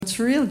it's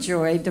a real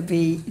joy to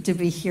be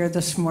here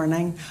this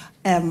morning,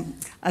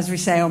 as we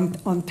say,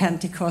 on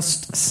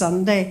Pentecost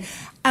Sunday.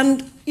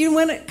 And,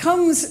 when it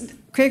comes,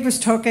 Craig was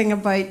talking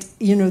about,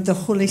 the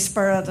Holy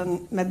Spirit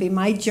and maybe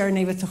my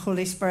journey with the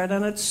Holy Spirit.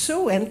 And it's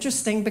so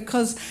interesting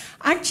because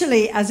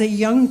actually, as a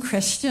young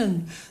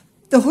Christian,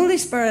 the Holy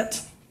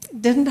Spirit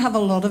didn't have a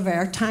lot of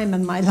airtime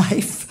in my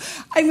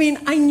life. I mean,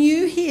 I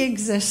knew he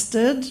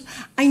existed.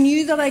 I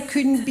knew that I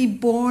couldn't be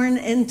born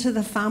into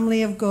the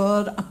family of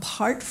God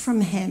apart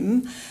from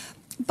him.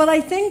 But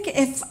I think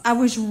if I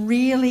was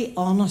really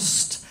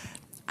honest,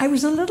 I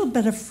was a little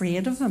bit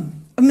afraid of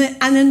him. I mean,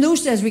 and in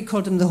those days we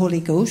called him the Holy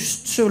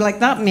Ghost, so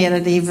that made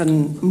it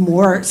even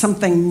more,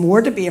 something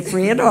more to be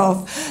afraid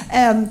of.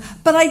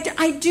 But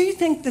I do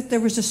think that there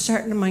was a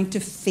certain amount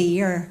of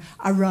fear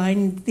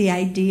around the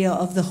idea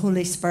of the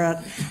Holy Spirit.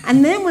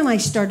 And then when I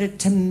started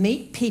to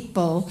meet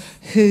people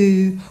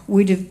who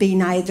would have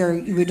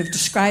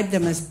described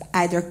them as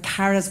either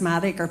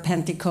charismatic or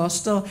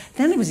Pentecostal,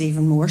 then I was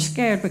even more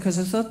scared because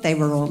I thought they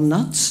were all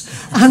nuts.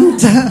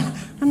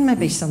 And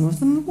maybe some of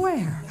them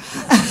were.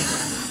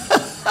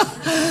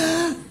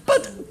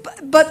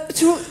 But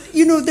so,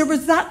 there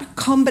was that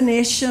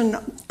combination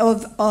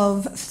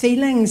of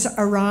feelings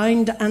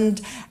around,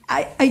 and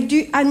I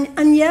do,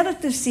 and yet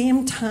at the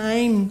same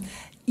time,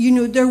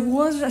 there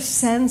was a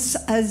sense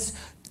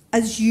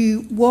as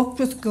you walked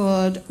with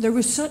God, there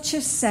was such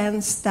a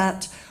sense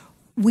that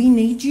we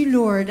need you,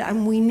 Lord,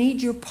 and we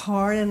need your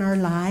power in our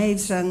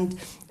lives. And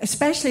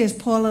especially as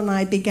Paul and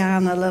I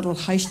began a little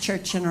house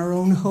church in our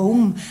own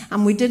home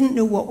and we didn't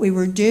know what we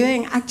were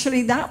doing,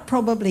 actually that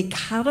probably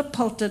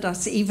catapulted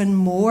us even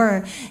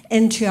more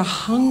into a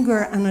hunger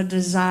and a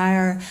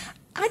desire.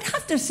 I'd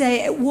have to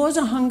say it was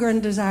a hunger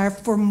and desire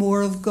for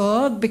more of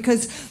God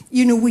because,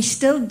 we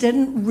still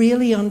didn't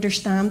really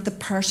understand the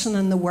person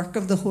and the work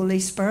of the Holy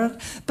Spirit.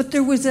 But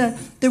there was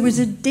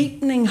a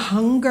deepening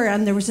hunger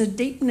and there was a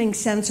deepening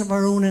sense of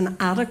our own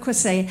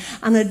inadequacy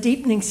and a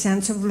deepening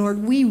sense of,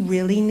 Lord, we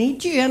really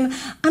need you. And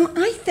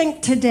I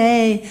think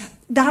today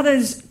that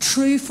is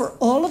true for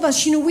all of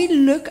us. We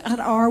look at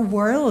our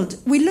world.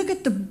 We look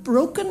at the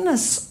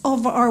brokenness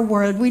of our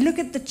world. We look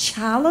at the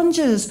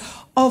challenges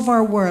of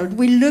our world.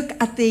 We look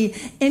at the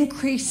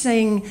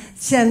increasing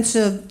sense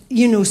of,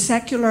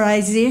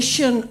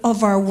 secularization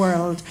of our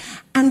world.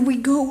 And we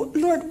go,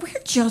 Lord,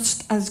 we're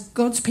just, as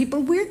God's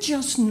people, we're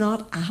just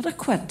not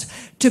adequate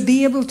to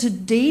be able to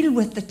deal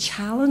with the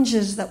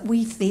challenges that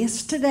we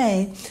face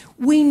today.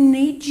 We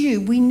need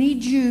you. We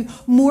need you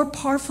more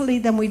powerfully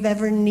than we've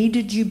ever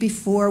needed you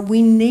before.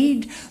 We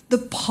need the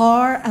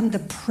power and the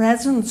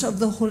presence of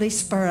the Holy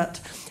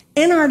Spirit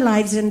in our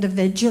lives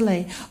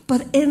individually,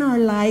 but in our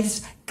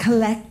lives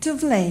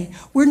collectively.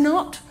 We're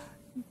not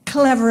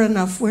clever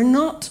enough. We're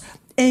not,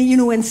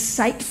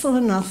 insightful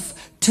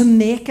enough to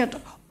make it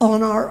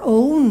on our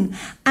own.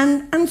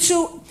 And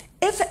so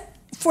if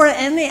for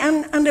any,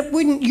 and it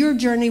wouldn't, your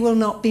journey will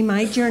not be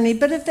my journey,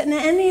 but if in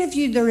any of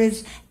you there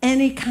is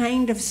any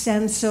kind of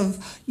sense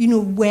of,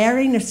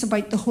 wariness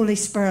about the Holy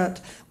Spirit,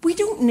 we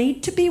don't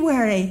need to be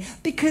wary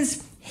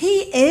because he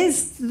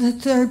is the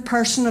third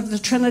person of the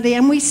Trinity.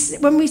 And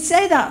when we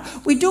say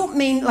that, we don't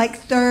mean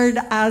like third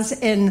as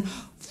in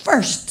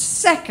first,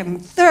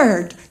 second,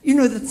 third,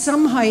 that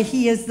somehow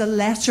he is the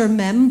lesser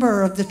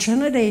member of the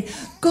Trinity.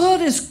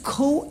 God is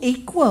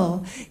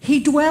co-equal. He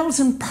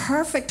dwells in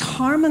perfect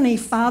harmony,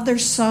 Father,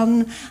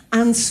 Son,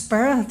 and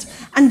Spirit.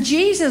 And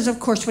Jesus, of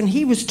course, when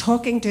he was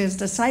talking to his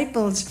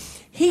disciples,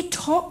 he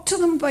talked to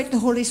them about the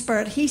Holy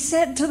Spirit. He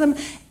said to them,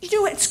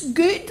 it's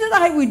good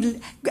that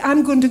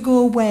I'm going to go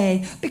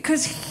away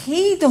because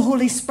he, the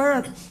Holy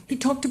Spirit, he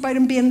talked about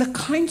him being the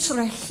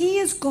counselor. He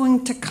is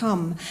going to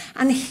come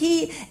and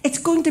it's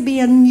going to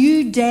be a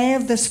new day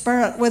of the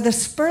Spirit where the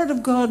Spirit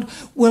of God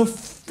will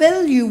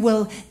fill you,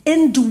 will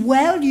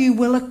indwell you,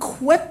 will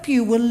equip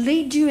you, will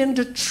lead you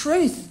into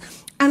truth.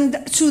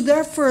 And so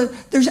therefore,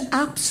 there's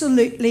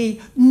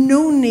absolutely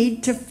no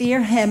need to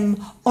fear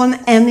him on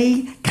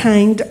any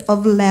kind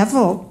of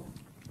level.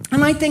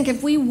 And I think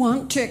if we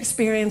want to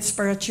experience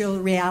spiritual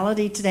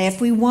reality today,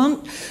 if we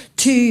want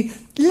to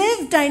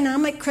live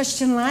dynamic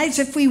Christian lives,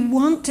 if we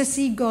want to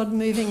see God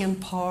moving in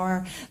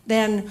power,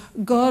 then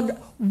God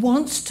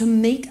wants to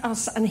meet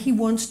us and he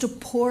wants to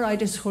pour out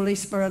his Holy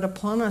Spirit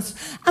upon us.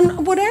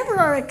 And whatever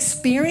our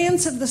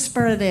experience of the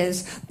Spirit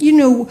is,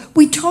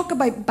 we talk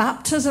about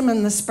baptism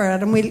in the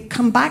Spirit, and we'll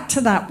come back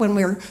to that when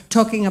we're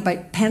talking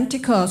about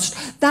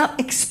Pentecost. That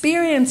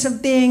experience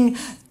of being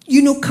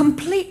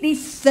completely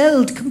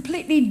filled,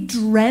 completely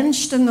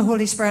drenched in the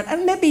Holy Spirit.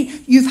 And maybe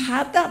you've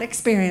had that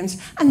experience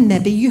and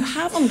maybe you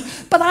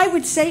haven't. But I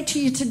would say to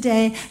you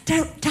today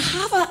to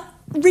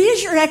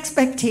raise your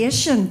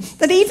expectation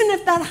that even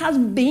if that has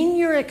been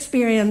your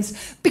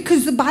experience,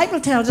 because the Bible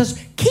tells us,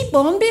 keep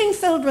on being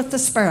filled with the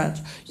Spirit.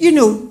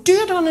 Do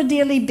it on a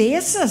daily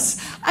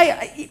basis.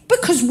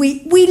 Because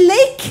we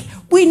leak.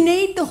 We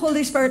need the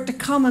Holy Spirit to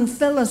come and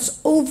fill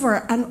us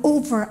over and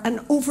over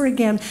and over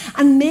again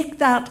and make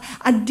that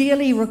a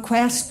daily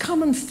request.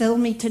 Come and fill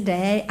me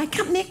today. I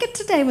can't make it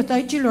today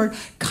without you, Lord.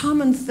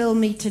 Come and fill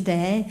me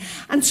today.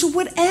 And so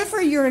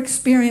whatever your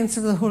experience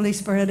of the Holy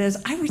Spirit is,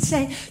 I would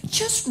say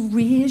just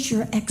raise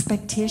your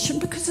expectation,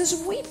 because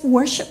as we've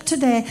worshipped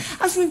today,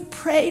 as we've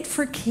prayed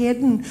for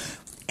Caden,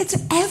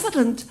 it's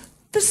evident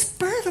the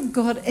Spirit of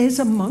God is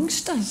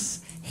amongst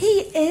us. He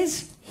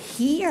is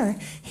here.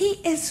 He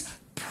is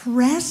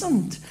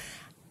present.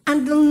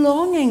 And the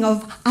longing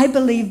of, I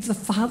believe, the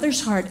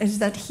Father's heart is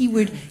that he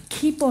would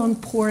keep on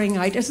pouring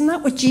out. Isn't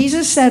that what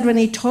Jesus said when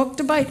he talked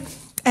about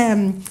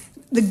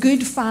the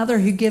good Father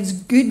who gives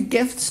good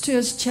gifts to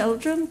his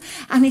children?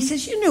 And he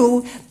says,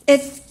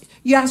 if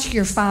you ask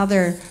your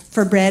father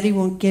for bread, he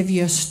won't give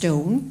you a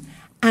stone.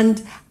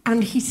 And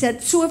he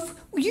said, so if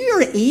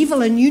you're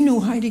evil and you know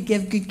how to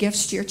give good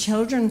gifts to your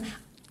children,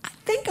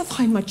 think of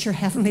how much your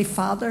Heavenly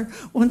Father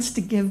wants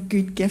to give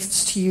good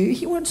gifts to you.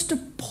 He wants to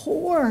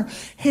pour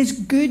his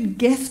good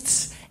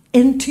gifts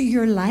into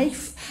your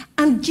life.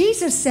 And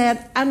Jesus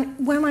said, and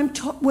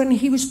when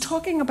he was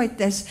talking about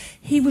this,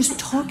 he was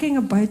talking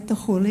about the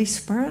Holy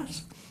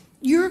Spirit.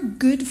 Your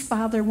good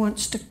Father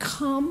wants to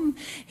come.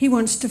 He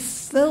wants to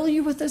fill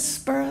you with his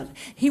Spirit.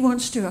 He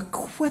wants to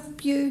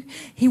equip you.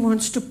 He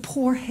wants to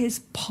pour his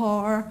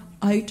power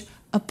out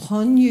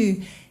upon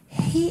you.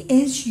 He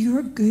is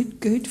your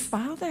good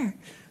Father.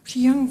 There's a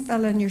young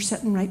fella and you're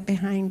sitting right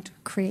behind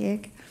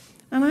Craig.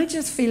 And I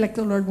just feel like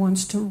the Lord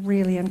wants to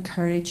really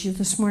encourage you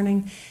this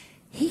morning.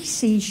 He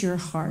sees your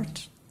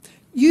heart.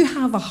 You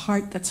have a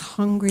heart that's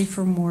hungry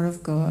for more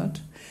of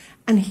God.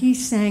 And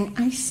he's saying,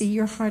 I see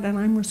your heart and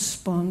I'm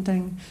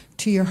responding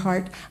to your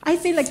heart. I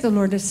feel like the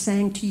Lord is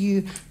saying to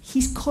you,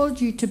 he's called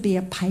you to be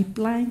a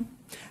pipeline.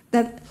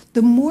 That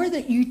the more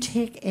that you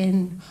take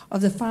in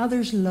of the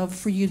Father's love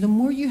for you, the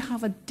more you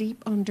have a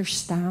deep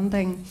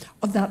understanding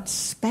of that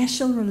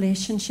special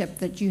relationship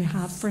that you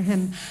have for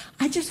him.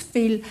 I just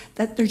feel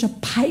that there's a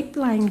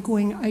pipeline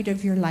going out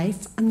of your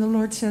life, and the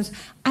Lord says,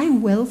 I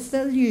will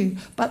fill you,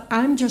 but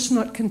I'm just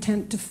not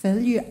content to fill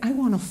you. I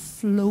want to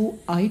flow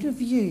out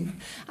of you,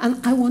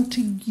 and I want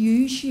to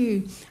use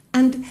you.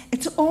 And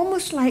it's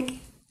almost like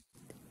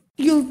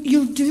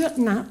You'll do it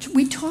naturally.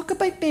 We talk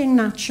about being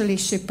naturally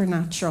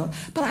supernatural,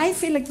 but I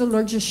feel like the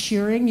Lord's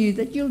assuring you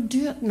that you'll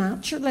do it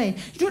naturally.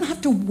 You don't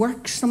have to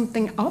work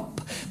something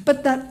up,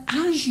 but that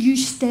as you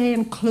stay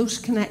in close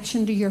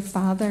connection to your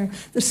Father,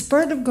 the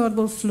Spirit of God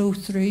will flow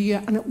through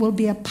you, and it will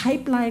be a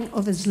pipeline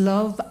of his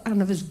love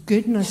and of his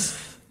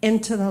goodness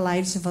into the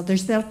lives of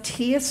others. They'll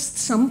taste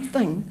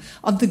something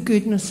of the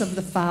goodness of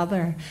the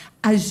Father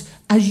as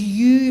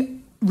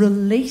you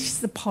release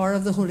the power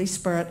of the Holy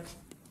Spirit.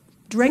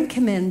 Drink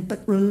him in, but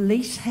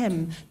release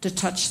him to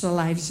touch the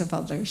lives of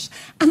others.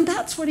 And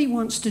that's what he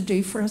wants to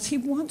do for us. He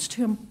wants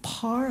to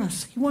empower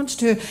us. He wants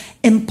to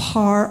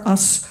empower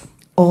us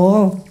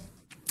all.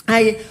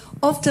 I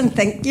often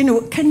think,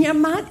 can you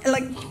imagine,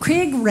 like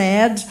Craig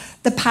read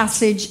the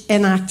passage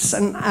in Acts,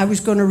 and I was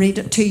going to read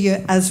it to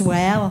you as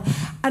well.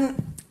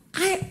 And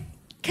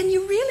can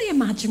you really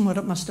imagine what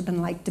it must have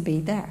been like to be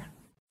there?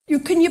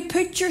 Can you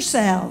put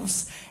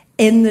yourselves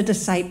in the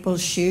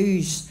disciples'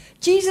 shoes?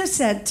 Jesus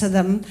said to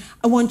them,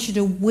 I want you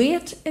to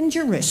wait in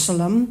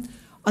Jerusalem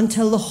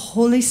until the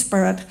Holy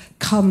Spirit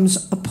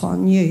comes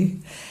upon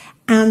you.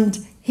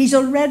 And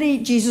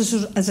Jesus,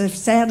 as I've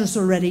said, has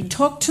already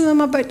talked to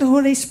them about the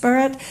Holy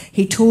Spirit.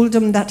 He told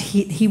them that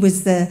he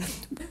was the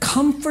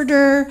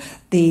comforter,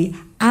 the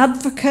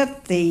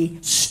advocate, the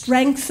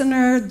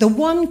strengthener, the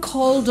one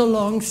called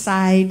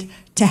alongside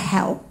to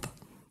help.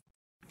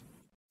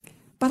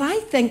 But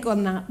I think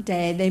on that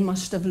day, they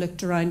must have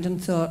looked around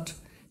and thought,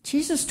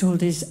 Jesus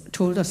told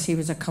us he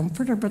was a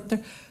comforter, but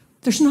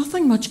there's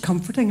nothing much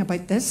comforting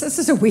about this. This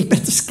is a wee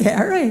bit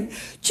scary.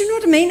 Do you know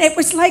what I mean? It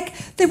was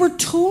like they were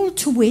told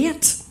to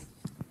wait.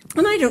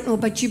 And I don't know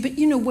about you,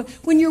 but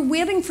when you're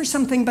waiting for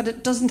something but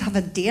it doesn't have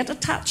a date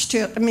attached to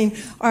it. I mean,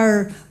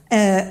 our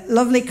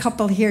lovely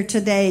couple here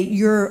today,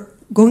 you're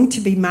going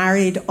to be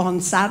married on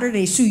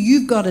Saturday, so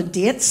you've got a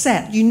date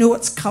set. You know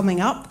it's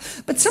coming up.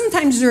 But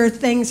sometimes there are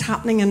things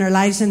happening in our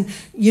lives and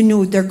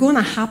they're going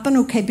to happen,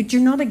 okay, but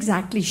you're not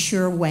exactly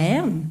sure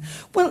when.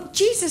 Well,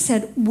 Jesus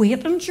said,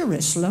 wait in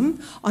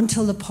Jerusalem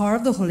until the power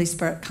of the Holy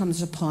Spirit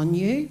comes upon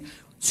you.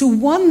 So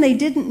one, they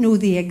didn't know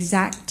the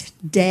exact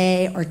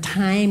day or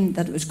time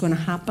that it was going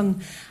to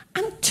happen.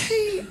 And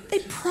two, they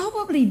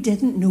probably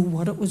didn't know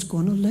what it was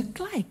going to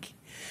look like.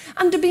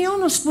 And to be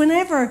honest,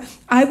 whenever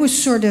I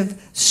was sort of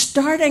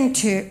starting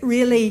to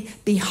really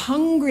be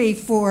hungry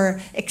for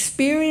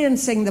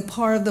experiencing the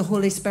power of the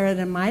Holy Spirit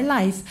in my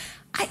life,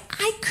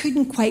 I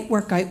couldn't quite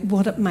work out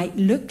what it might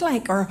look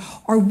like or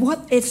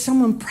what, if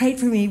someone prayed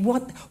for me,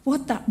 what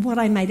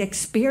I might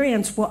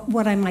experience,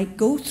 what I might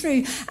go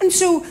through. And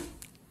so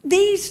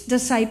these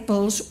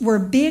disciples were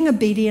being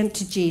obedient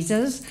to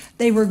Jesus.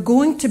 They were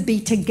going to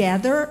be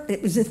together.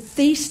 It was a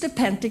feast of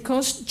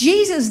Pentecost.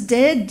 Jesus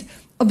did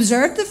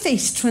observed the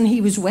feast when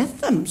he was with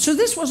them. So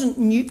this wasn't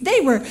new. They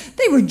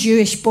were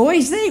Jewish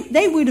boys.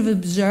 They would have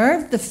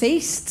observed the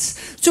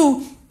feasts.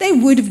 So they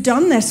would have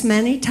done this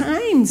many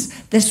times.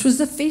 This was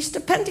the Feast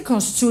of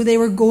Pentecost. So they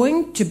were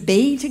going to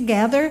be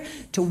together,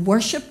 to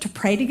worship, to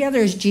pray together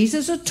as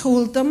Jesus had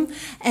told them.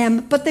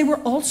 But they were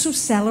also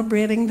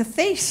celebrating the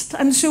feast.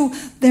 And so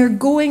they're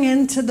going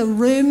into the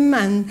room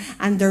and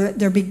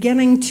they're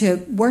beginning to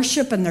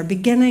worship and they're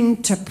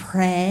beginning to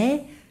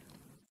pray.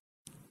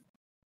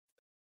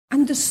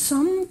 And the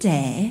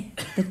someday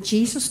that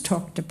Jesus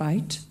talked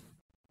about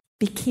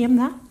became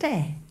that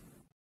day.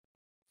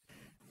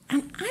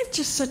 And I've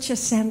just such a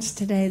sense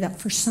today that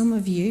for some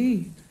of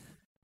you,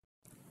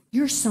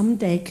 your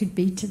someday could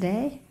be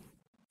today,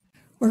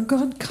 where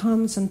God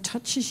comes and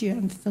touches you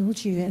and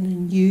fills you in a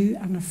new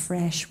and a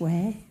fresh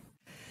way.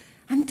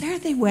 And there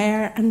they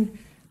were, and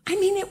I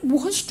mean, it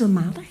was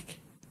dramatic.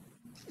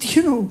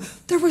 You know,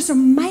 there was a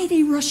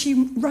mighty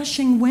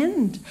rushing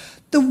wind.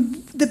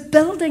 The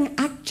building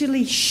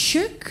actually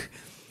shook.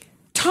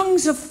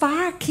 Tongues of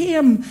fire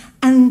came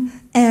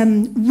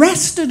and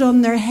rested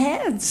on their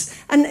heads.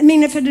 And I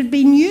mean, if it had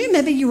been you,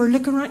 maybe you were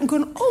looking around and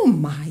going, oh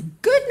my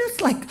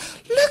goodness, like,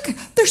 look,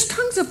 there's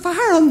tongues of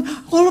fire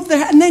on all of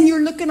their, and then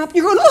you're looking up and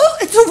you're going, oh,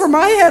 it's over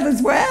my head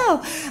as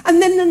well.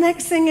 And then the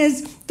next thing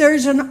is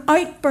there's an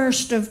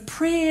outburst of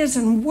praise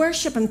and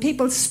worship and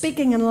people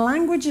speaking in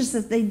languages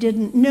that they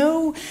didn't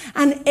know.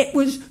 And it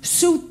was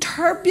so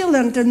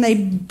turbulent and they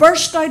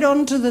burst out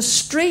onto the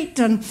street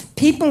and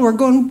people were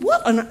going,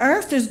 what on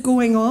earth is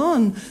going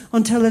on?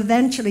 Until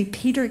eventually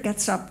Peter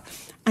gets up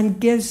and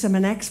gives them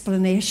an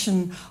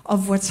explanation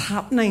of what's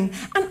happening.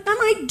 And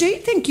I do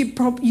think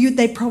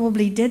they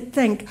probably did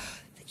think,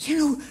 you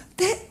know,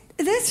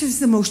 this is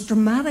the most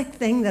dramatic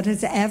thing that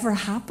has ever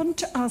happened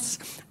to us.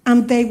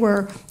 And they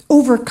were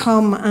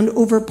overcome and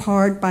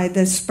overpowered by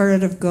the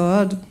Spirit of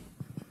God.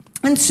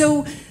 And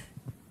so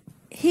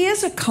he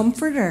is a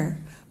comforter,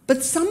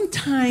 but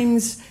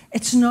sometimes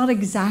it's not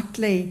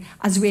exactly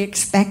as we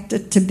expect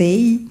it to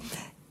be.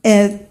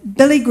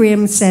 Billy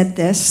Graham said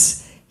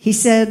this. He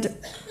said,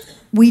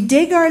 we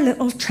dig our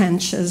little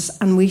trenches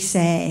and we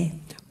say,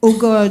 oh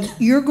God,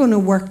 you're going to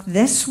work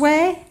this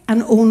way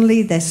and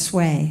only this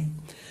way.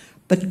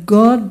 But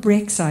God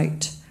breaks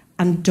out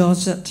and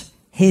does it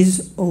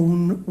his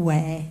own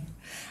way.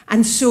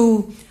 And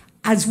so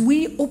as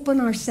we open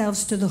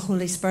ourselves to the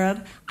Holy Spirit,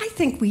 I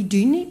think we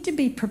do need to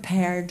be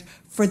prepared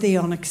for the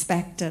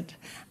unexpected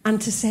and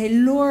to say,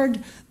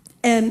 Lord,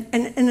 and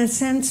in a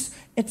sense,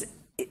 it's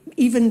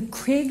even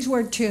Craig's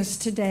word to us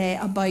today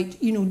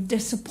about, you know,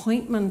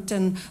 disappointment,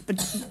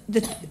 but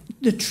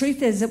the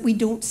truth is that we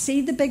don't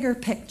see the bigger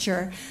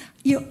picture.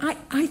 You know,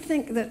 I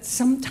think that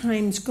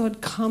sometimes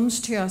God comes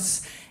to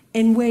us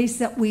in ways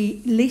that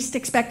we least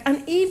expect,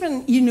 and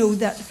even, you know,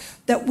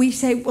 that we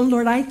say, well,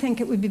 Lord, I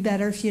think it would be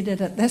better if you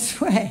did it this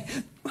way.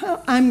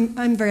 Well,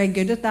 I'm very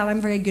good at that. I'm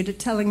very good at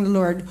telling the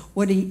Lord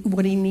what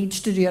he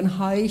needs to do and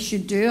how he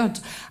should do it.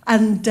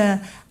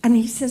 And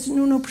he says,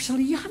 no,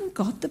 Priscilla, you haven't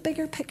got the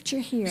bigger picture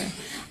here.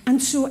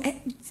 And so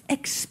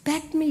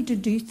expect me to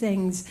do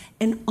things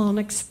in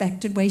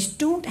unexpected ways.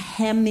 Don't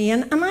hem me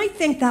in. And I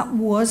think that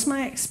was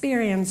my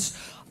experience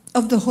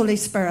of the Holy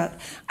Spirit.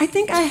 I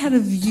think I had a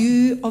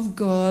view of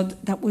God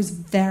that was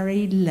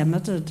very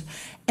limited.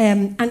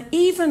 And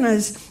even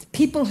as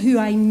people who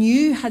I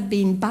knew had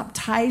been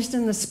baptized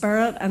in the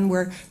Spirit and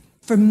were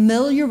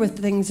familiar with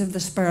things of the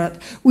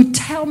Spirit would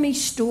tell me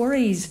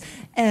stories.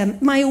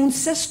 My own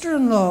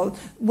sister-in-law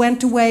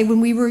went away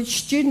when we were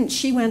students.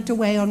 She went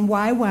away on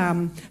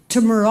YWAM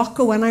to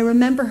Morocco, and I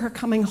remember her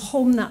coming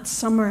home that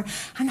summer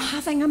and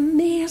having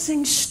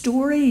amazing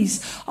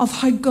stories of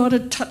how God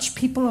had touched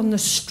people on the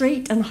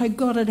street and how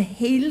God had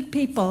healed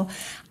people.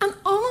 And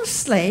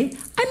honestly,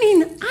 I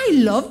mean, I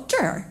loved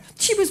her.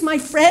 She was my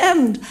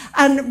friend,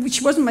 and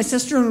she wasn't my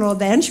sister-in-law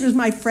then. She was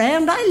my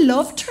friend. I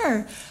loved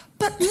her.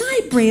 But my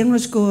brain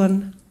was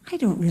going, I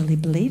don't really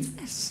believe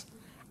this.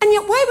 And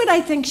yet, why would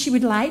I think she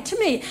would lie to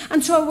me?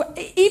 And so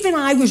even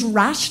I was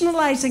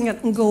rationalising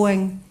it and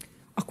going,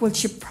 oh, well,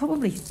 she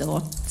probably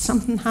thought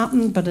something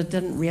happened, but it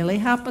didn't really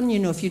happen. You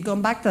know, if you'd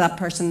gone back to that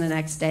person the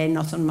next day,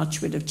 nothing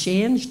much would have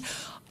changed.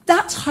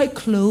 That's how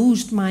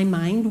closed my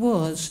mind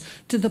was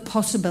to the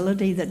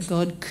possibility that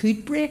God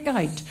could break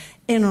out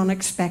in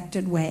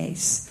unexpected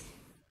ways.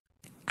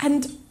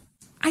 And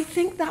I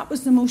think that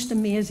was the most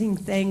amazing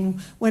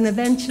thing when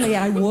eventually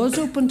I was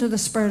open to the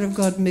Spirit of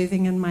God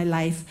moving in my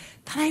life,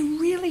 that I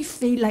really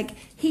feel like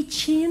he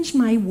changed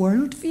my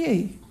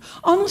worldview.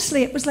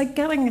 Honestly, it was like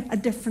getting a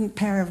different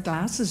pair of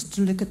glasses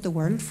to look at the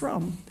world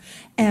from.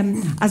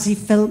 As he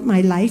filled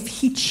my life,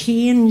 he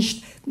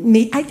changed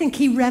me. I think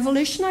he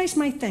revolutionised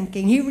my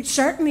thinking. He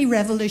certainly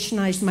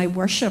revolutionised my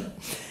worship.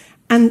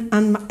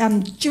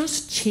 And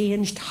just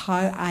changed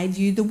how I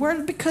view the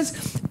world.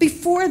 Because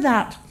before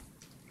that,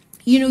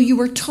 you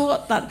were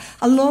taught that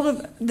a lot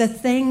of the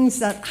things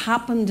that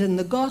happened in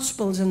the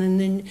Gospels and in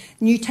the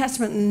New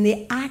Testament and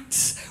the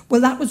Acts,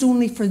 well, that was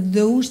only for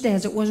those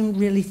days. It wasn't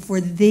really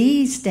for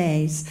these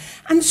days.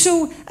 And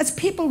so as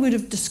people would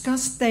have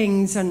discussed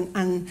things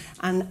and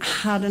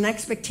had an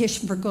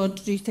expectation for God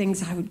to do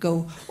things, I would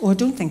go, oh, I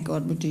don't think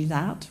God would do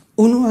that.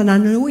 Oh, no, and I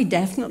know he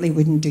definitely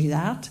wouldn't do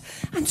that.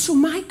 And so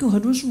my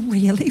God was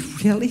really,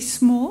 really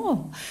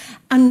small.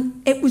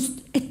 And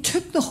it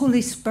took the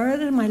Holy Spirit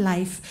in my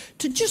life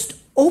to just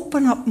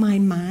open up my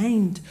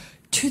mind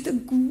to the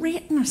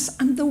greatness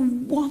and the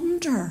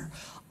wonder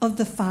of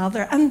the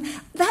Father. And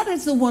that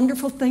is the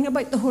wonderful thing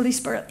about the Holy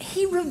Spirit.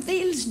 He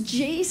reveals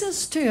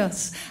Jesus to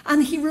us,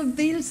 and he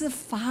reveals the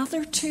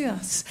Father to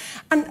us.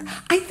 And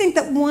I think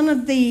that one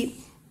of the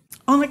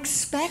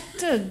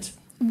unexpected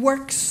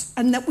works,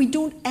 and that we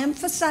don't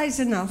emphasize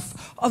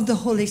enough, of the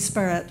Holy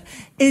Spirit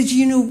is,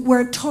 where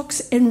it talks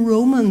in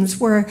Romans,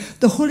 where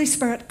the Holy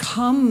Spirit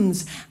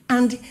comes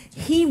and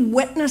he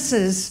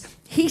witnesses,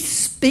 he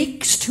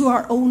speaks to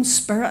our own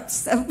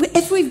spirits.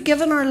 If we've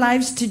given our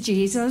lives to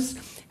Jesus,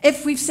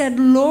 if we've said,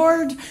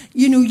 Lord,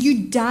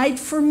 you died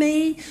for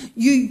me,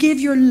 you gave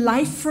your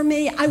life for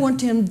me, I want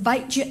to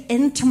invite you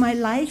into my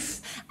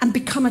life and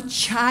become a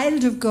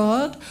child of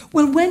God.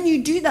 Well, when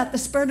you do that, the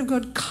Spirit of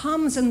God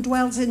comes and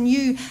dwells in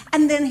you,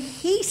 and then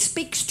he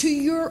speaks to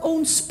your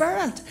own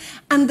spirit.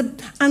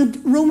 And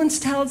Romans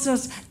tells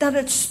us that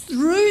it's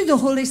through the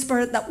Holy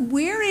Spirit that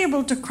we're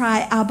able to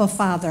cry, Abba,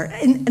 Father,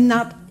 in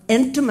that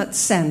intimate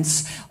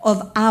sense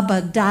of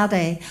Abba,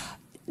 Daddy.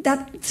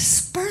 That the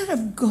Spirit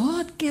of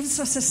God gives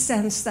us a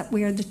sense that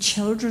we are the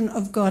children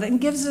of God,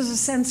 and gives us a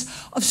sense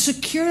of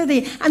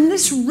security. And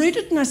this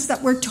rootedness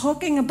that we're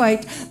talking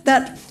about,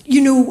 that,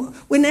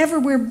 whenever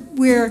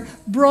we're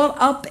brought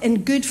up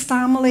in good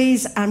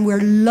families and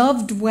we're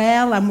loved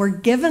well and we're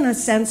given a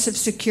sense of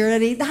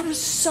security, that is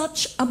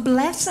such a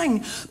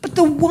blessing. But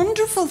the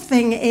wonderful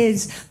thing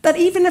is that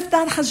even if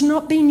that has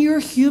not been your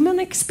human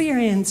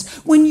experience,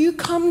 when you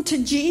come to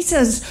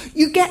Jesus,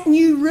 you get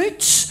new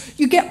roots.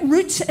 You get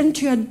roots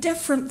into a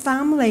different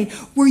family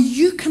where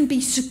you can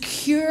be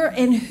secure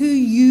in who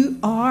you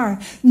are,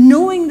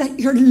 knowing that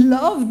you're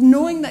loved,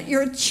 knowing that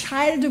you're a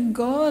child of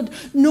God,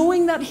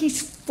 knowing that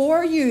he's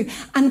for you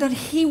and that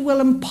he will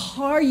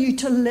empower you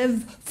to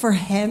live for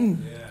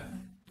him. Yeah.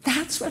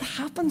 That's what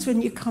happens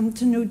when you come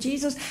to know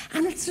Jesus.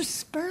 And it's the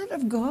Spirit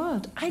of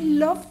God. I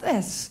love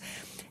this.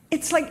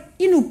 It's like,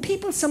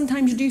 people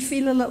sometimes do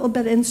feel a little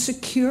bit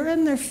insecure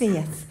in their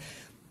faith.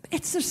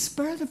 It's the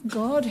Spirit of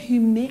God who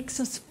makes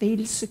us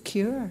feel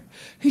secure,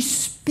 who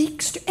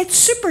speaks to... It's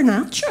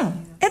supernatural.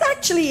 It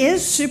actually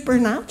is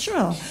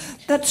supernatural.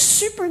 That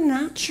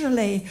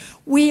supernaturally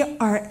we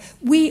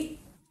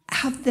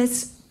have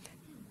this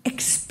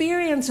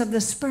experience of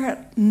the Spirit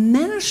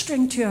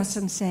ministering to us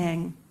and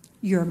saying,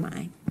 you're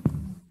mine.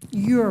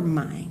 You're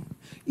mine.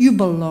 You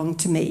belong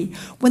to me.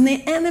 When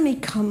the enemy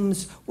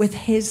comes with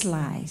his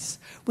lies,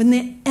 when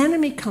the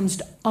enemy comes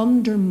to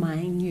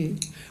undermine you,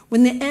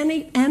 when the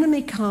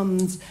enemy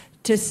comes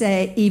to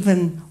say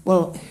even,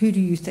 well, who do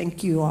you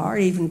think you are,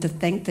 even to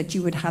think that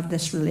you would have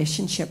this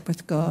relationship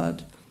with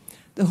God,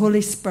 the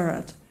Holy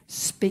Spirit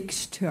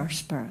speaks to our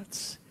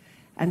spirits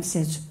and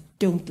says,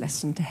 don't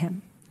listen to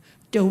him.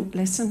 Don't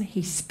listen.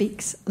 He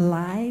speaks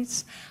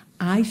lies.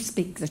 I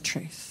speak the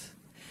truth.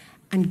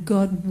 And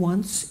God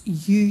wants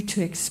you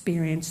to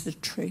experience the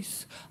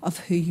truth of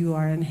who you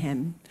are in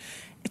him.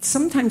 It's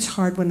sometimes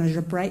hard when there's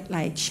a bright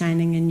light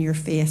shining in your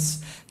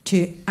face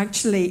to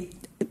actually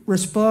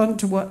respond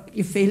to what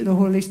you feel the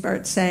Holy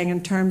Spirit's saying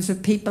in terms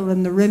of people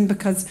in the room,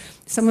 because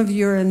some of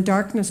you are in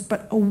darkness,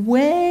 but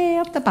away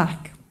at the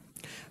back,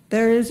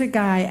 there is a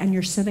guy and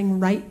you're sitting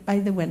right by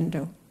the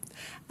window.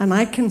 And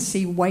I can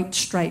see white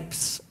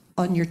stripes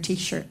on your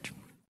T-shirt.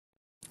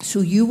 So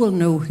you will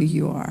know who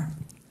you are.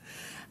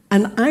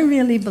 And I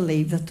really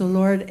believe that the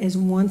Lord is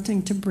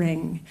wanting to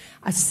bring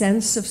a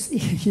sense of...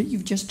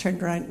 You've just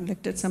turned around and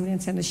looked at somebody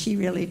and said, is she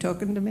really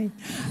talking to me?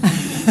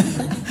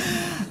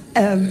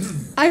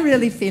 I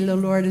really feel the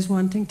Lord is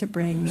wanting to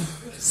bring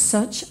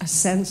such a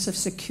sense of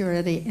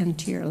security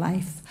into your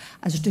life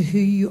as to who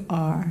you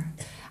are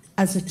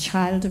as a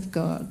child of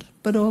God,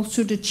 but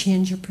also to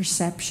change your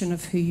perception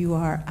of who you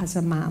are as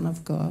a man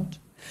of God.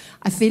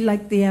 I feel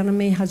like the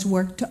enemy has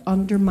worked to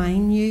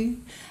undermine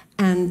you,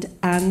 and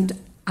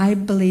I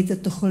believe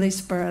that the Holy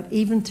Spirit,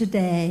 even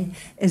today,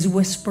 is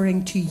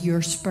whispering to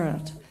your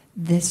spirit,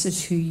 this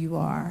is who you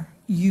are.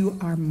 You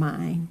are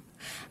mine,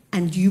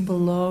 and you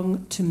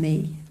belong to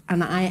me,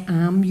 and I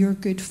am your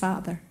good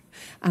Father.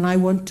 And I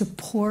want to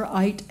pour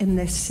out in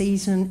this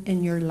season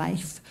in your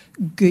life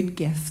good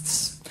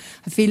gifts.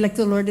 I feel like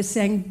the Lord is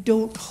saying,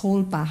 don't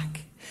hold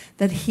back,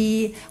 that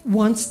he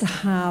wants to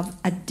have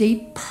a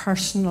deep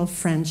personal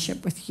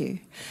friendship with you.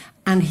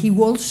 And he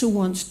also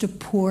wants to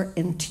pour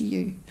into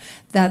you,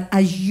 that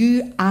as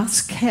you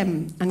ask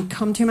him and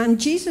come to him, and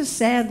Jesus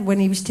said when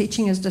he was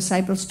teaching his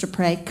disciples to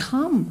pray,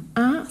 come,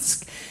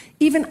 ask,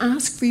 even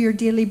ask for your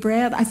daily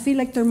bread. I feel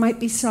like there might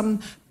be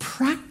some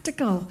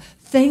practical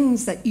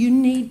things that you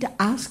need to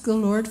ask the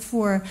Lord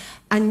for,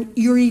 and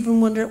you're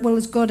even wondering, well,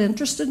 is God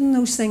interested in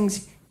those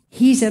things?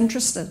 He's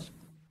interested.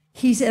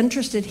 He's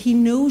interested. He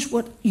knows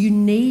what you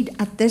need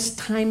at this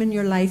time in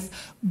your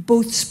life,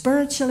 both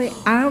spiritually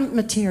and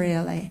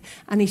materially.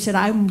 And he said,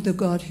 I'm the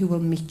God who will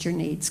meet your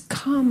needs.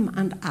 Come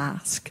and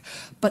ask.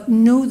 But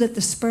know that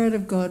the Spirit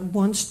of God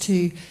wants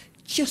to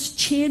just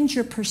change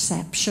your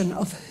perception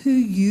of who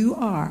you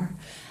are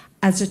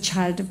as a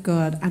child of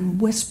God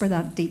and whisper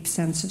that deep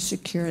sense of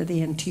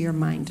security into your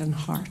mind and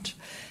heart.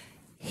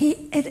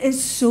 It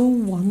is so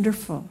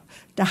wonderful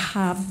to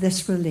have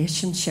this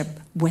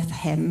relationship with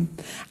him.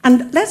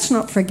 And let's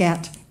not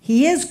forget,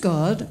 he is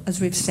God,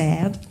 as we've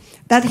said,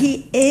 that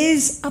he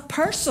is a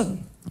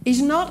person.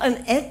 He's not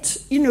an it,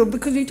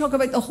 because we talk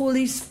about the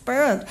Holy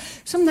Spirit.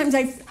 Sometimes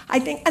I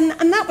think, and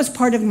that was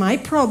part of my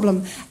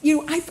problem.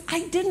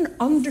 I didn't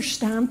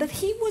understand that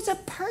he was a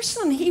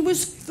person. He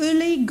was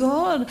fully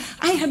God.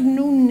 I had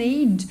no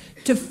need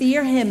to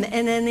fear him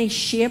in any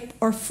shape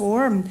or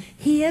form.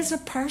 He is a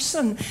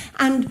person.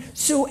 And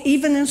so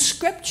even in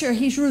Scripture,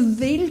 he's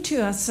revealed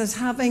to us as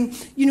having,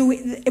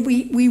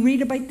 we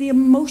read about the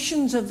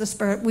emotions of the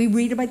Spirit. We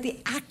read about the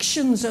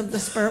actions of the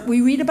Spirit.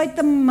 We read about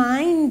the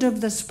mind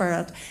of the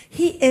Spirit.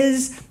 He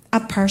is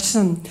a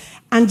person.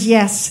 And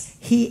yes,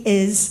 he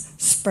is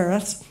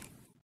Spirit.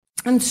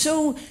 And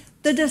so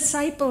the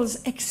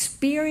disciples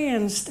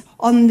experienced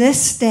on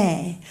this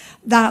day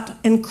that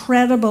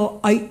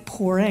incredible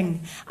outpouring.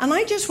 And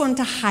I just want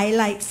to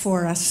highlight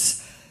for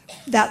us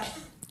that,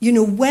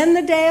 when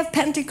the day of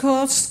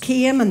Pentecost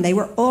came and they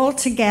were all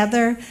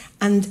together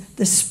and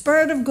the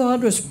Spirit of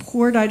God was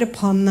poured out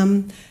upon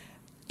them,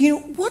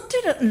 what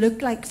did it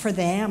look like for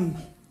them?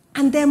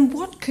 And then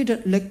what could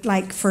it look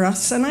like for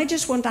us? And I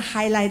just want to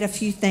highlight a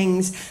few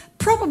things,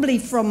 probably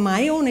from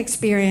my own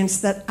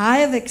experience that I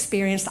have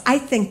experienced. I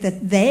think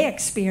that they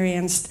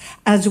experienced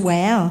as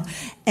well,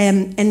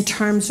 in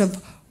terms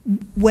of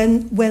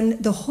when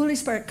the Holy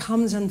Spirit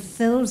comes and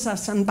fills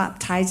us and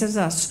baptizes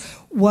us,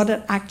 what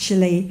it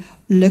actually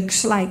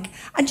looks like.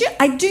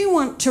 I do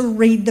want to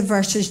read the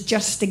verses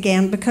just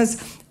again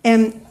because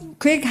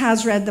Craig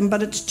has read them,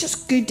 but it's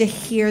just good to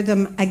hear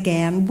them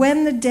again.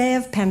 When the day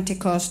of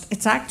Pentecost,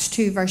 it's Acts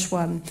 2, verse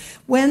 1.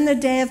 When the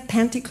day of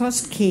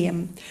Pentecost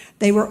came,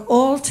 they were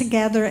all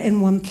together in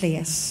one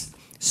place.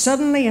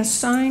 Suddenly a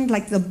sound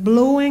like the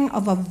blowing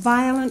of a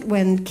violent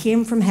wind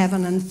came from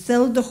heaven and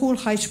filled the whole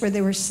house where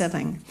they were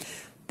sitting.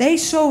 They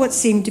saw what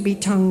seemed to be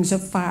tongues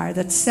of fire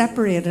that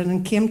separated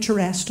and came to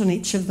rest on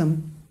each of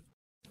them.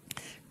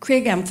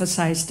 Craig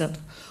emphasized it.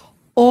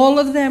 All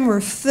of them were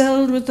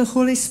filled with the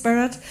Holy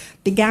Spirit,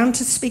 began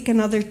to speak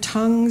in other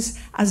tongues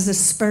as the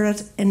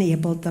Spirit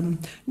enabled them.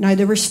 Now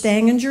they were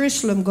staying in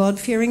Jerusalem,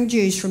 God-fearing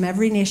Jews from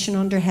every nation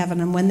under heaven.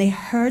 And when they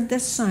heard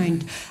this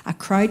sound, a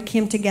crowd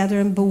came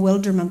together in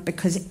bewilderment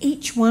because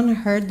each one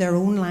heard their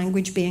own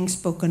language being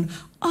spoken.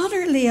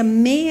 Utterly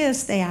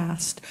amazed, they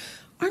asked,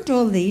 aren't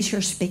all these who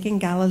are speaking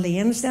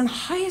Galileans? Then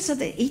how is it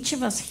that each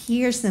of us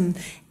hears them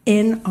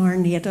in our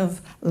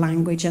native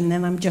language? And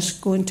then I'm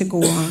just going to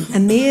go on.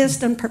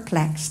 Amazed and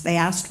perplexed, they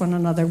asked one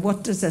another,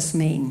 what does this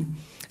mean?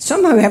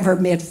 Some, however,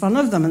 made fun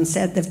of them and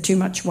said they've too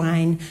much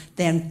wine.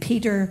 Then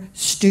Peter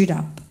stood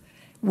up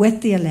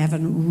with the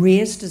 11,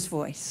 raised his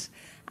voice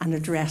and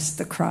addressed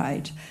the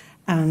crowd.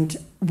 And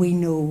we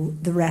know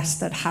the rest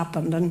that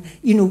happened. And,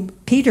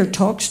 Peter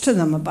talks to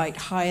them about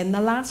how in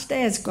the last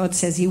days, God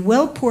says he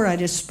will pour out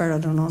his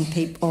Spirit on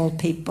all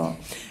people.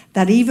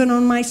 That even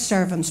on my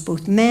servants,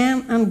 both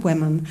men and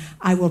women,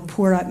 I will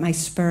pour out my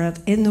Spirit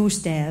in those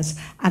days,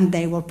 and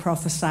they will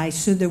prophesy.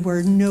 So there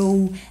were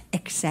no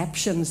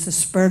exceptions. The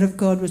Spirit of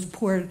God was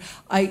poured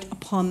out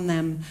upon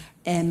them.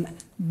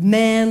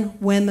 Men,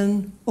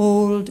 women,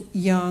 old,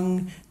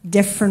 young,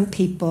 different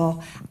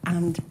people,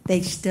 and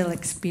they still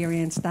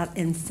experienced that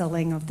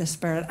infilling of the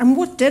Spirit. And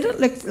what did it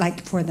look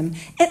like for them?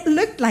 It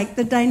looked like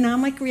the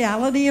dynamic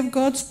reality of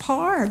God's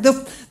power.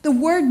 The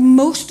word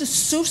most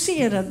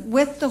associated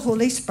with the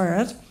Holy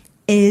Spirit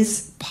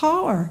is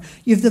power.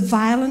 You have the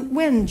violent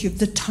wind, you have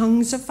the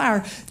tongues of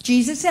fire.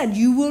 Jesus said,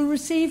 you will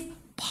receive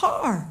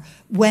power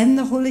when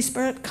the Holy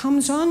Spirit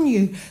comes on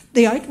you.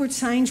 The outward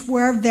signs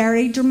were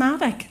very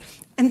dramatic.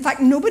 In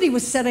fact, nobody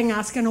was sitting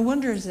asking, I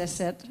wonder, is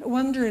this it? I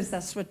wonder, is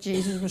this what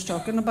Jesus was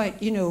talking about?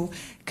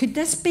 Could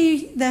this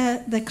be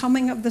the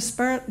coming of the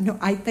Spirit? No,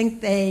 I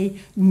think they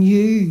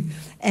knew.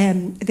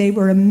 They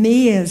were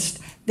amazed.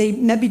 They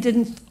maybe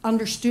didn't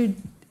understand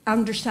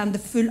the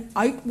full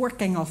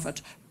outworking of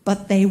it,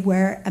 but they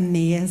were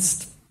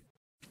amazed.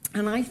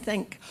 And I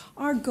think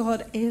our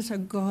God is a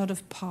God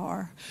of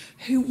power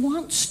who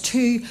wants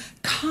to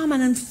come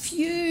and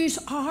infuse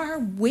our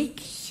weak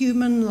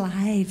human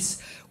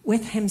lives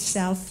with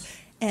himself.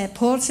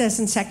 Paul says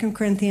in 2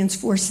 Corinthians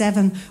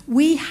 4:7,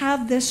 we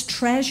have this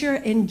treasure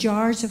in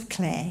jars of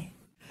clay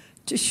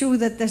to show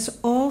that this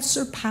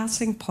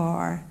all-surpassing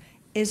power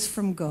is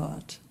from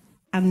God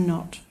and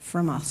not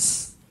from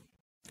us.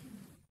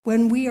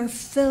 When we are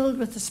filled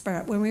with the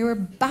Spirit, when we are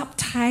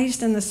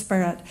baptized in the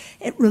Spirit,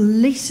 it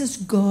releases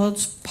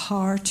God's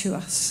power to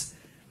us.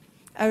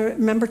 I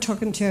remember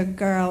talking to a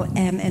girl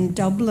in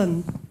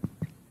Dublin.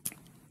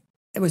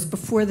 It was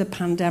before the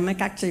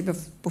pandemic, actually,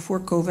 before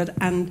COVID,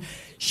 and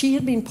she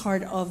had been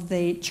part of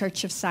the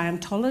Church of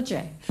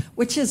Scientology,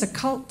 which is a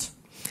cult.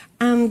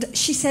 And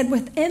she said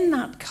within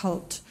that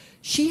cult,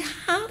 she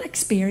had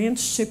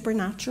experienced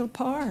supernatural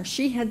power.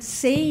 She had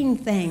seen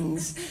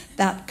things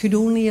that could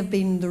only have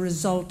been the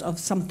result of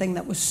something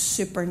that was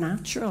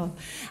supernatural.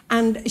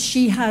 And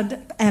she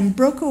had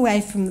broke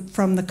away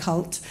from the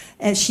cult.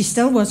 She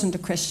still wasn't a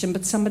Christian,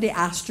 but somebody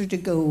asked her to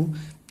go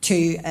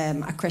to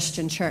a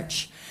Christian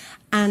church.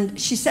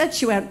 And she said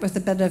she went with a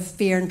bit of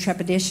fear and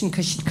trepidation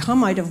because she'd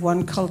come out of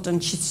one cult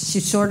and she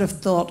sort of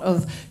thought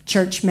of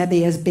church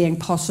maybe as being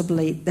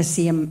possibly the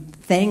same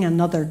thing,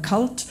 another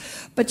cult.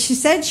 But she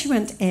said she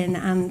went in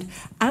and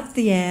at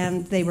the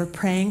end they were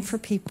praying for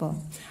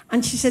people.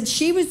 And she said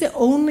she was the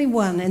only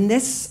one in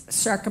this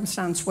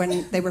circumstance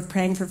when they were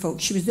praying for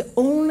folks. She was the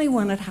only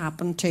one it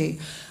happened to.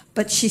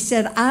 But she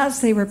said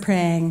as they were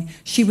praying,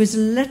 she was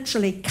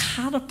literally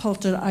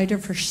catapulted out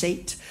of her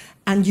seat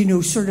and,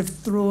 sort of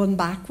thrown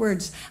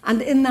backwards.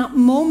 And in that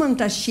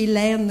moment, as she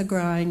lay on the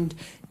ground,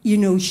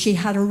 she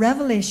had a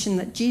revelation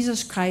that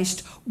Jesus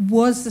Christ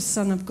was the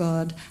Son of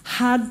God,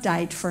 had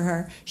died for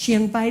her. She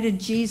invited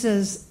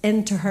Jesus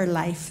into her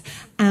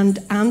life, and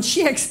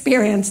she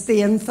experienced the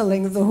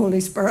infilling of the Holy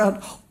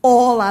Spirit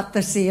all at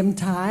the same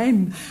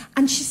time.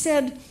 And she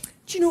said,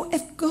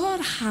 if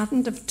God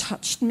hadn't have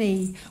touched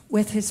me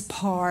with his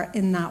power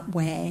in that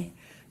way,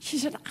 she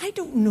said, I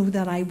don't know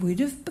that I would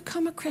have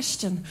become a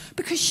Christian,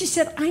 because she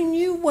said, I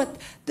knew what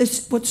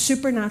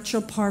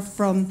supernatural power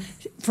from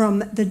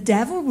the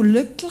devil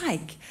looked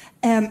like.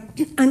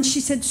 And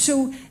she said,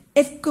 so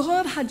if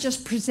God had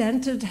just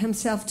presented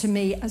himself to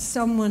me as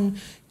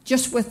someone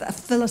just with a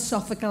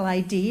philosophical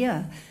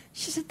idea,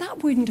 she said,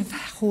 that wouldn't have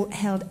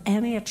held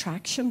any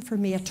attraction for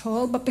me at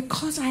all. But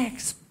because I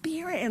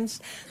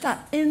experienced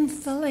that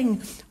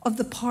infilling of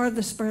the power of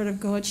the Spirit of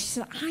God, she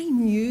said, I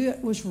knew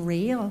it was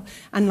real.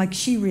 And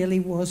she really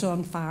was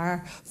on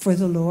fire for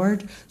the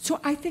Lord. So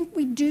I think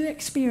we do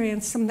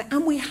experience something,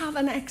 and we have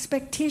an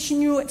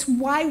expectation. It's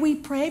why we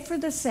pray for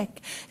the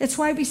sick. It's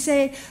why we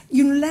say,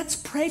 let's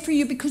pray for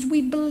you, because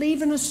we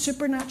believe in a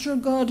supernatural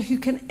God who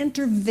can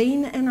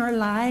intervene in our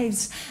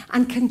lives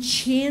and can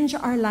change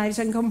our lives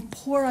and can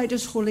pour out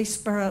his Holy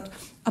Spirit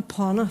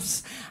upon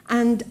us.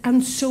 And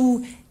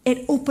so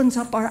it opens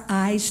up our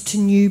eyes to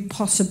new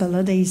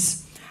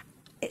possibilities.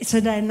 It's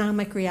a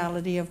dynamic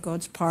reality of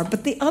God's power.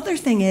 But the other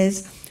thing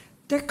is,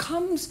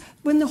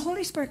 when the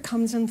Holy Spirit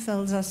comes and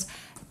fills us,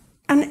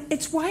 and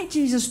it's why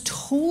Jesus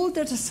told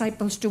the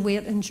disciples to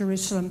wait in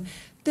Jerusalem,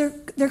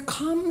 there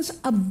comes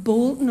a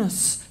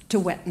boldness to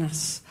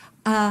witness,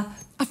 a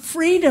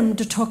freedom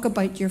to talk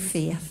about your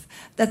faith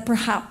that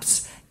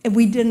perhaps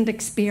we didn't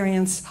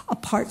experience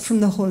apart from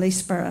the Holy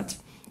Spirit.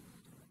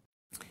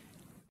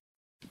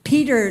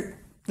 Peter,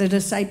 the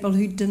disciple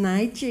who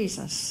denied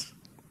Jesus,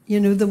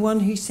 the one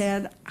who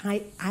said,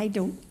 I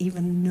don't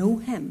even know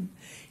him,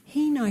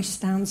 he now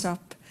stands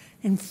up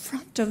in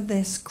front of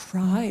this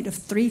crowd of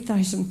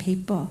 3,000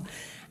 people,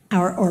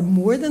 or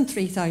more than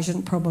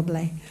 3,000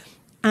 probably,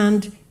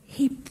 and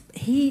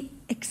he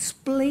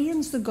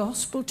explains the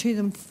gospel to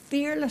them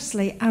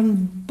fearlessly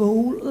and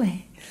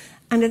boldly.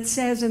 And it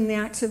says in the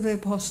Acts of the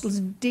Apostles,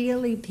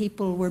 daily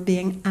people were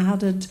being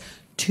added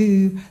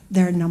to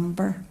their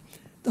number.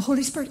 The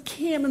Holy Spirit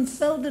came and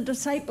filled the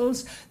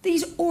disciples,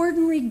 these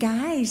ordinary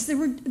guys. They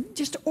were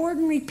just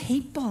ordinary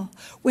people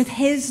with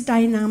his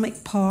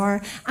dynamic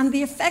power. And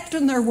the effect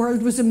on their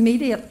world was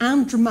immediate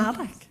and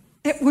dramatic.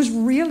 It was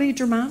really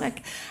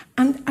dramatic.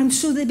 And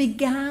so they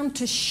began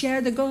to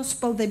share the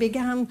gospel. They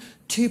began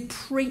to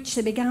preach.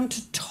 They began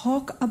to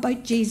talk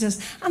about Jesus.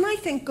 And I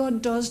think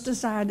God does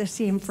desire the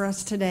same for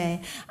us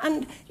today.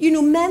 And,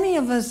 many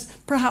of us,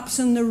 perhaps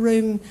in the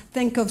room,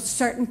 think of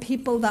certain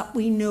people that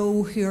we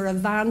know who are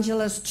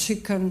evangelists, who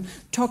can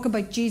talk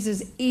about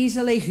Jesus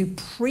easily, who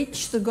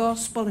preach the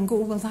gospel and go,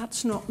 well,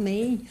 that's not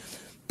me.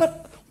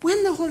 But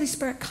when the Holy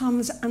Spirit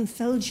comes and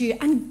fills you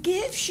and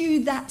gives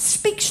you that,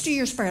 speaks to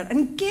your spirit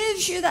and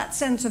gives you that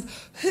sense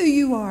of who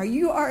you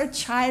are a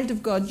child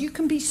of God, you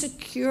can be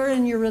secure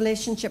in your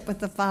relationship with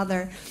the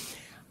Father.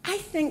 I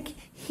think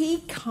he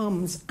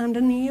comes and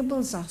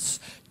enables us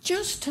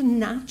just to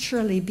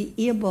naturally be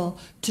able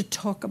to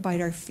talk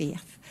about our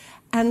faith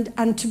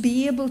and to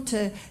be able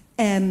to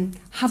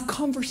have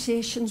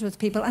conversations with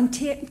people and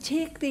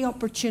take the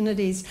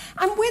opportunities.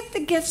 And with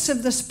the gifts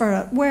of the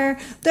Spirit, where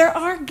there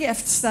are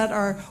gifts that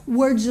are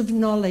words of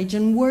knowledge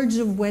and words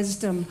of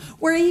wisdom,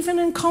 where even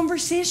in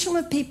conversation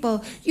with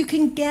people, you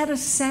can get a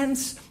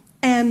sense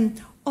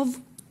of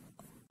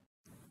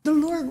the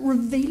Lord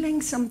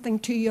revealing something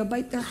to you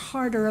about their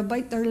heart or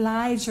about their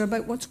lives or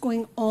about what's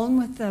going on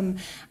with them.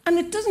 And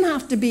it doesn't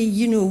have to be,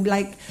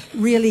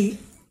 really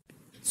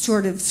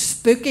sort of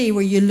spooky,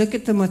 where you look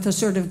at them with a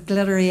sort of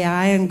glittery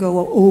eye and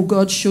go, oh,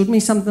 God showed me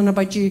something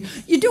about you.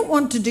 You don't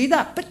want to do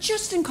that. But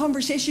just in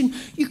conversation,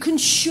 you can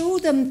show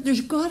them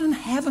there's God in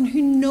heaven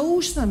who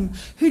knows them,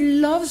 who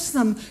loves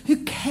them, who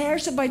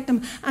cares about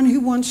them, and who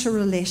wants a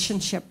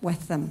relationship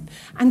with them.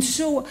 And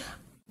so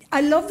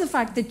I love the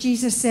fact that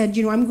Jesus said,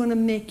 I'm going to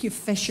make you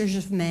fishers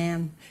of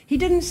men. He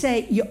didn't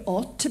say you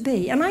ought to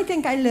be. And I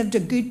think I lived a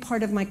good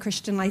part of my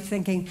Christian life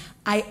thinking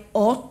I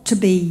ought to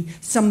be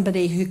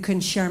somebody who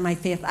can share my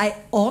faith. I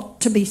ought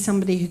to be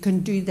somebody who can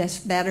do this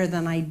better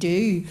than I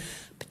do.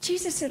 But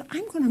Jesus said,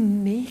 I'm going to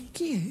make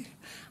you.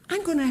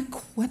 I'm going to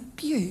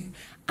equip you.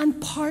 And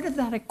part of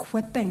that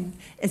equipping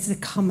is the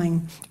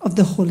coming of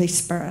the Holy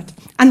Spirit.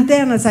 And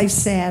then, as I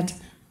said,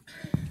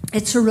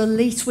 it's a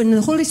release. When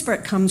the Holy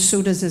Spirit comes,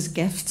 so does his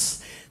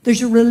gifts.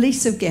 There's a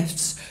release of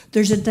gifts.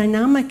 There's a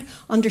dynamic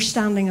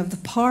understanding of the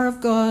power of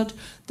God.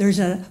 There's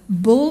a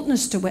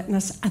boldness to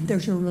witness, and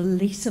there's a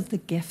release of the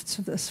gifts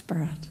of the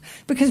Spirit.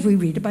 Because we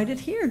read about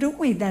it here, don't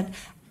we? That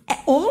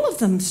all of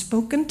them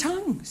spoke in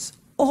tongues.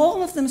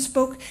 All of them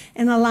spoke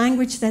in a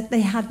language that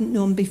they hadn't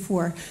known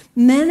before.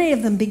 Many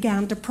of them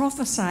began to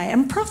prophesy.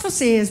 And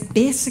prophecy is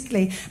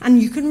basically,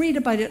 and you can read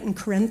about it in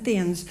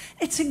Corinthians,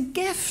 it's a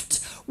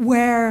gift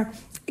where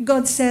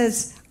God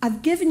says,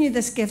 I've given you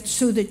this gift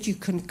so that you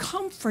can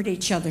comfort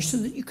each other, so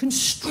that you can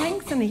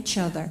strengthen each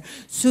other,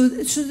 so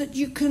that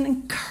you can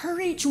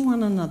encourage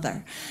one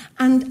another.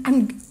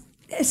 And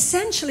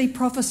essentially,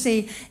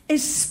 prophecy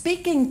is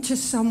speaking to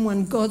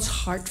someone God's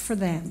heart for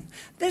them.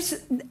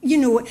 This,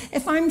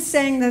 if I'm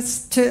saying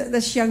this to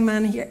this young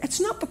man here, it's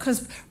not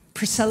because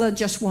Priscilla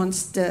just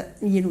wants to,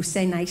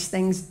 say nice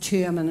things to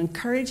him and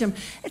encourage him.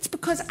 It's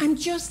because I'm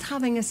just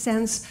having a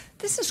sense,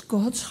 this is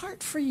God's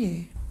heart for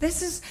you.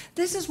 This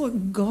is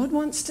what God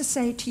wants to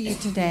say to you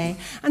today.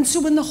 And so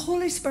when the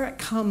Holy Spirit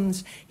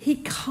comes, he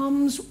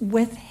comes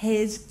with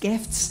his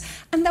gifts.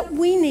 And that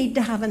we need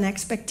to have an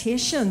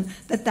expectation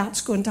that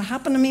that's going to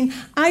happen. I mean,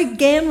 I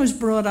again was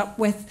brought up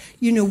with,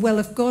 well,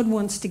 if God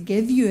wants to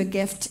give you a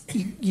gift,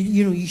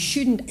 you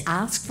shouldn't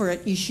ask for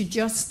it. You should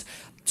just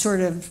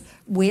sort of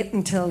wait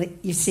until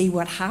you see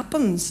what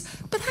happens.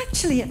 But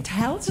actually it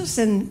tells us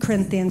in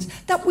Corinthians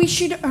that we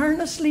should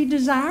earnestly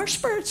desire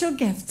spiritual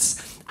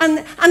gifts.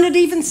 And it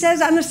even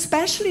says, and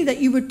especially that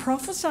you would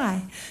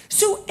prophesy.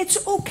 So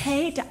it's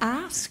okay to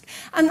ask.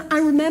 And I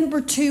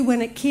remember too,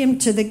 when it came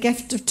to the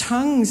gift of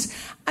tongues,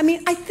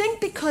 I think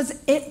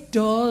because it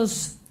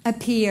does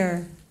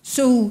appear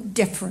so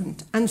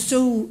different and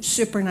so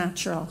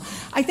supernatural.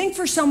 I think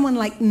for someone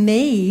like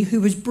me,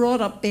 who was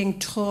brought up being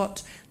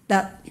taught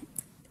that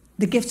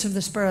the gifts of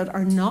the Spirit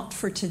are not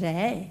for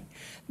today,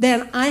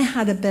 then I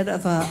had a bit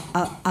of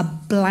a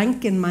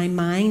blank in my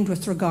mind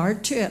with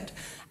regard to it.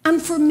 And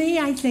for me,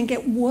 I think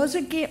it was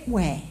a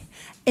gateway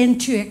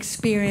into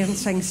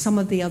experiencing some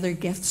of the other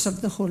gifts of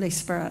the Holy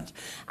Spirit.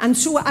 And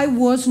so I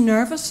was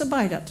nervous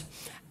about it.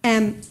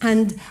 And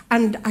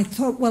I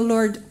thought, well,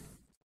 Lord,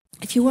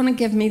 if you want to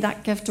give me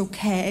that gift,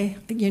 okay,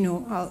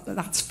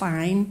 that's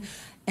fine.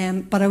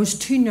 But I was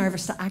too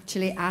nervous to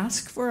actually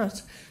ask for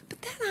it.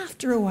 But then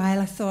after a while,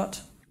 I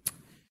thought,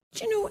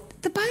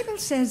 the Bible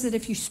says that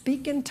if you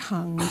speak in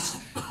tongues,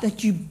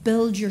 that you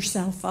build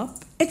yourself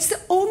up. It's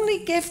the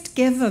only gift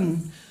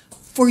given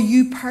for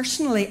you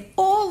personally.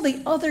 All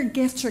the other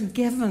gifts are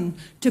given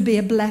to be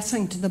a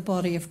blessing to the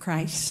body of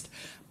Christ.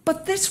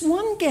 But this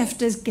one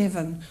gift is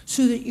given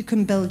so that you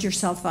can build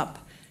yourself up.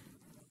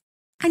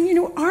 And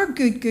our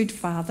good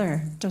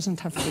Father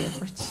doesn't have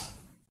favourites.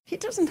 He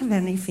doesn't have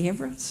any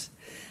favourites.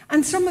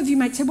 And some of you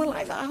might say, well,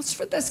 I've asked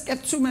for this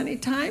gift so many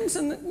times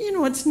and,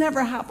 it's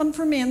never happened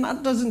for me and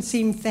that doesn't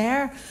seem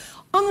fair.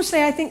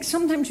 Honestly, I think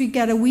sometimes we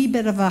get a wee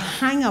bit of a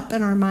hang-up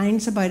in our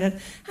minds about it.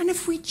 And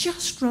if we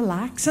just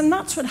relax, and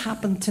that's what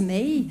happened to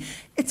me,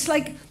 it's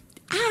like,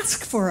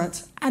 ask for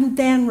it and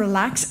then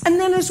relax. And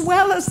then as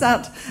well as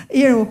that,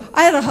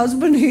 I had a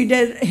husband who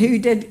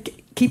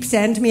did keep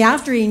saying to me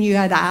after he knew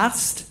I'd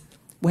asked,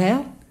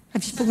 well,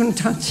 have you spoken in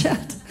tongues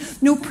yet?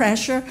 No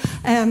pressure.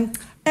 I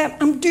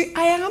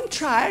am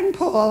trying,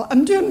 Paul.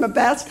 I'm doing my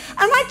best.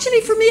 And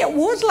actually, for me, it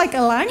was like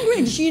a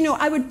language.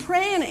 I would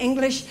pray in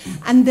English,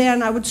 and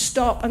then I would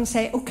stop and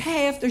say,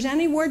 okay, if there's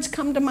any words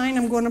come to mind,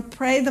 I'm going to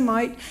pray them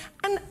out.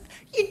 And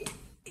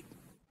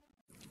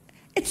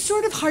it's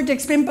sort of hard to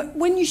explain, but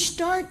when you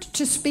start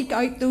to speak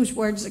out those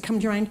words that come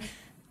to your mind,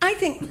 I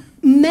think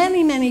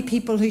many, many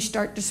people who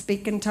start to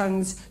speak in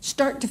tongues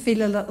start to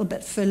feel a little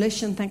bit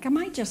foolish and think, am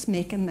I just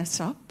making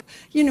this up?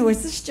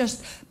 Is this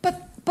just...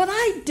 But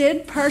I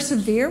did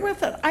persevere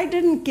with it. I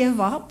didn't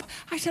give up.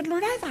 I said,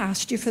 Lord, I've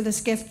asked you for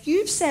this gift.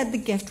 You've said the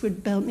gift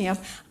would build me up.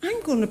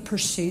 I'm going to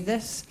pursue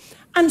this.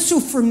 And so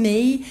for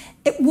me,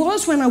 it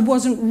was when I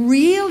wasn't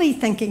really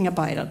thinking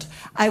about it.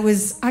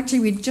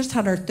 We'd just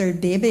had our third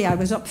baby. I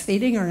was up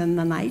feeding her in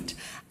the night.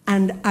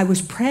 And I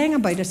was praying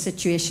about a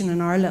situation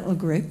in our little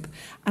group.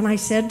 And I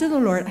said to the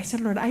Lord,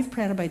 Lord, I've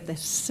prayed about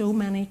this so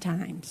many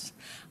times.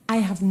 I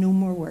have no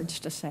more words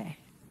to say.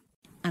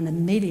 And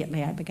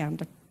immediately I began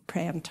to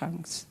pray in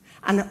tongues.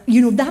 And,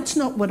 you know, that's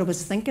not what I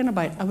was thinking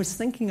about. I was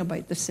thinking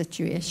about the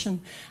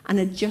situation. And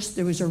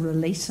there was a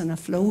release and a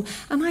flow.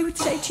 And I would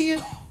say to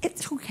you,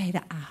 it's okay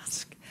to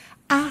ask.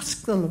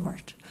 Ask the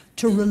Lord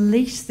to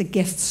release the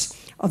gifts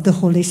of the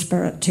Holy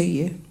Spirit to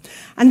you.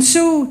 And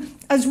so,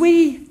 as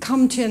we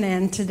come to an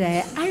end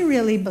today, I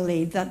really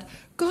believe that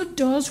God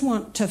does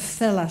want to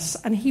fill us,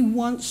 and he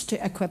wants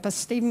to equip us.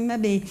 Stephen,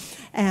 maybe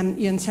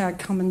you and Sarah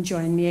come and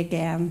join me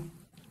again.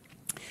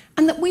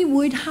 And that we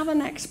would have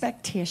an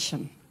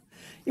expectation.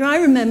 You know, I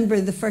remember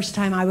the first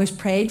time I was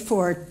prayed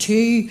for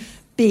to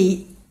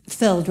be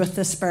filled with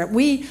the Spirit.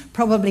 We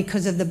probably,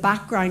 because of the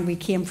background we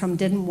came from,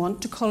 didn't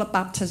want to call it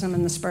baptism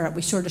in the Spirit.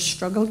 We sort of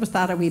struggled with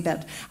that a wee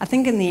bit. I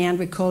think in the end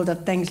we called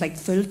it things like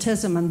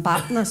fulltism and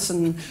baptness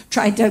and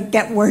tried to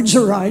get words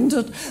around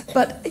it.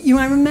 But, you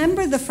know, I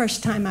remember the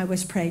first time I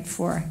was prayed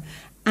for.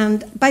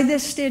 And by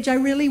this stage I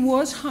really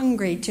was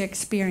hungry to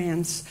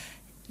experience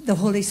the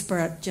Holy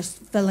Spirit just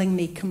filling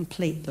me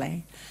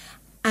completely.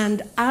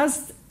 And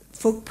as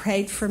folk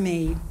prayed for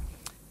me,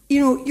 you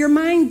know, your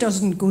mind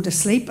doesn't go to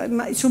sleep.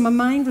 So my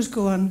mind was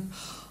going,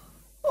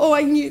 oh,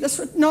 I knew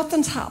this,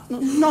 nothing's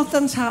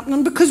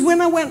happening. Because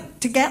when I went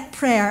to get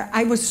prayer,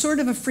 I was sort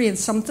of afraid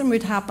something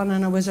would happen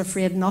and I was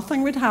afraid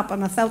nothing would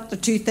happen. I felt the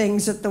two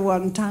things at the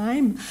one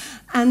time.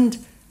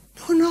 And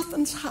no,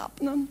 nothing's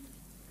happening.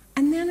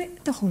 And then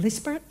the Holy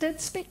Spirit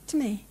did speak to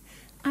me.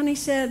 And he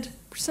said,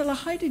 Priscilla,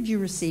 how did you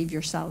receive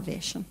your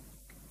salvation?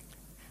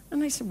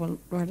 And I said, well,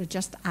 Lord, I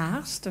just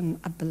asked and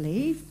I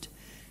believed.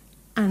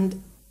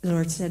 And the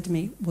Lord said to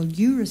me, will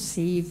you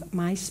receive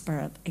my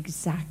Spirit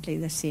exactly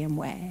the same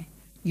way?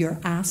 You're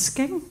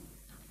asking.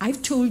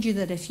 I've told you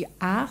that if you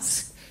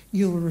ask,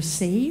 you'll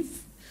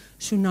receive.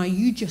 So now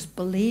you just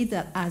believe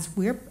that as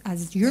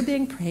you're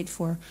being prayed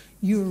for,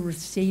 you're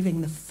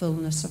receiving the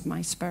fullness of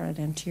my Spirit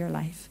into your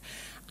life.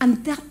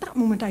 And at that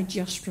moment, I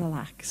just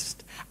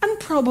relaxed. And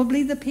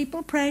probably the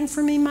people praying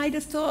for me might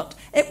have thought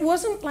it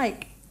wasn't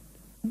like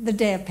the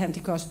day of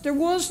Pentecost. There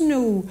was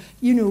no,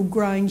 you know,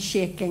 ground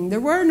shaking. There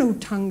were no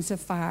tongues of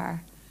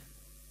fire.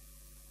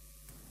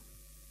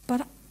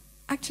 But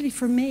actually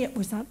for me it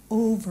was that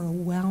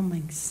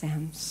overwhelming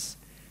sense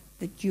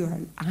that you're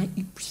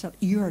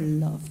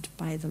loved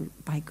by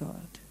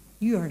God.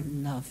 You are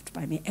loved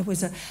by me. It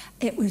was an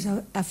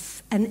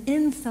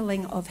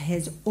infilling of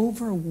his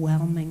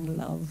overwhelming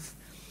love.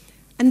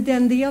 And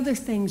then the other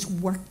things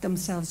worked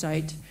themselves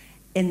out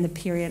in the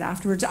period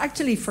afterwards.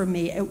 Actually, for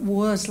me, it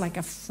was like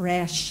a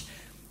fresh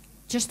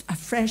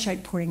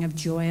outpouring of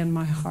joy in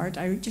my heart.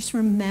 I just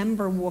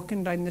remember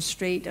walking down the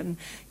street and,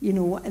 you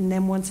know, and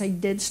then once I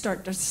did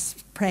start to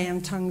pray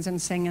in tongues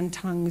and sing in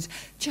tongues,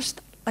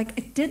 just like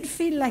it did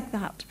feel like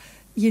that,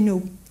 you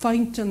know,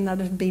 fountain that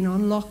had been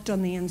unlocked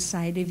on the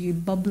inside of you,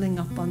 bubbling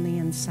up on the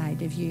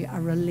inside of you,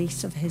 a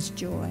release of his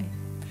joy.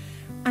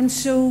 And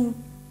so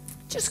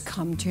just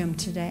come to him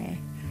today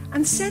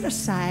and set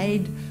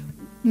aside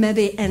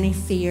maybe any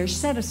fears,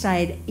 set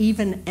aside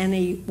even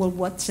any, well,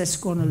 what's this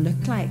going to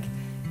look like?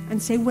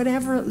 And say,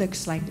 whatever it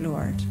looks like,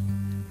 Lord,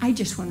 I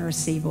just want to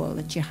receive all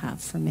that you have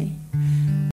for me.